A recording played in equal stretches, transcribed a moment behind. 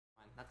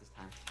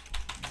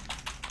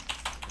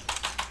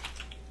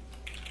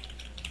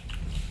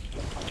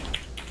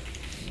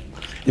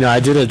You know, I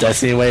do the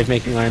Destiny way of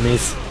making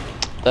armies.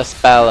 The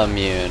spell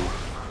immune.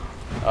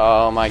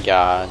 Oh my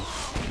god.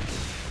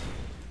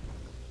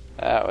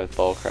 That was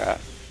bullcrap.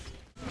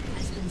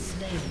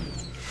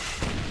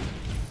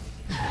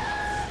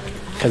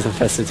 Because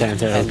Infested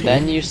Tyrants are And OP.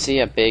 then you see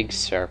a big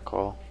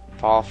circle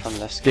fall from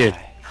the sky. Dude,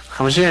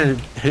 how much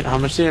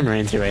do your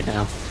Marines do right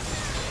now?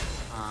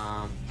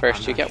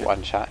 First you get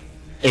one shot.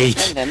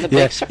 8. And then the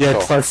Yeah, big circle. yeah,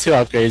 plus 2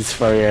 upgrades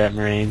for your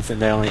Marines,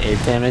 and they're only 8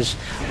 damage.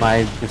 My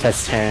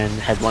Infested Terran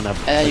had 1 up.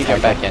 And then you go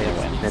back in and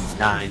win. And it's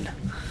 9.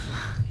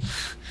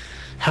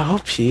 How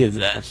OP is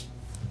that?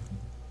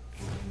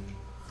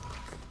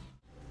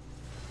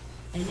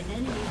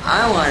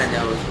 I want to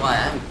know is why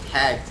I'm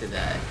tagged to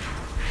that.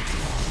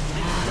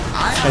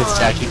 Because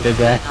Jackie did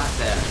that. Not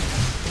that.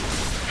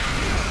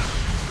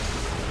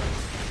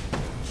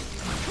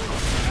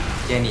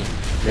 Jenny,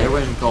 they were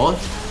in gold,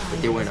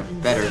 but they were in a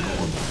better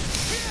gold.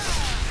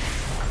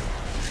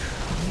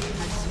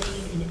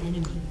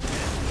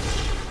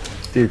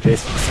 Dude,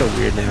 Facebook's so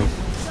weird now.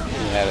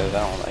 Yeah, I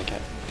don't like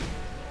it.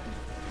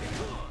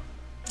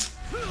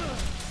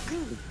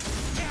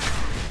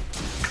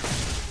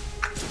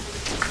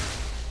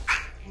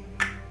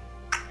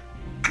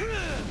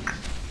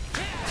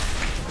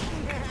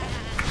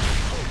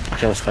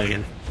 Okay, let's play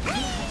again.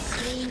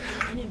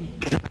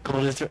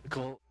 Gold is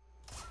gold.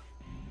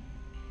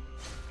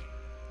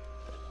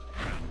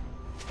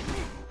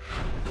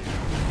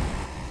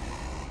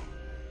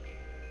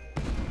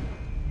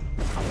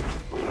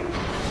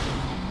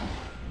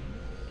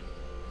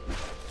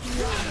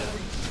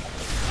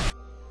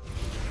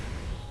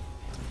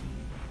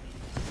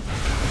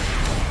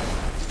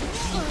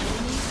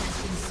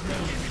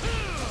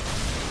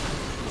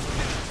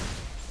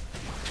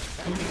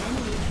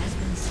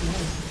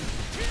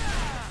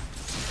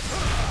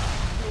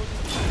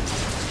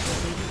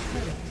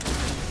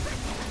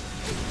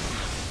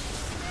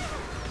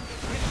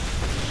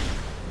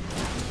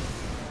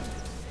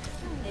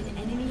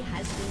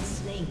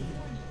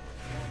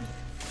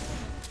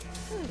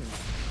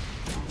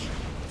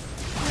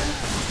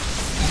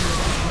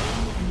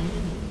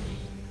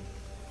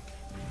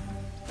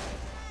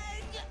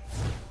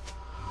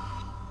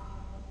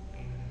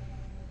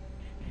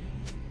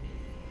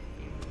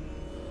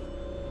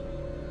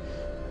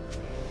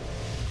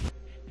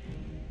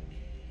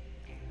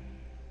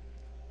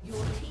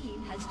 Your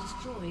team has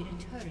destroyed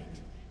a turret.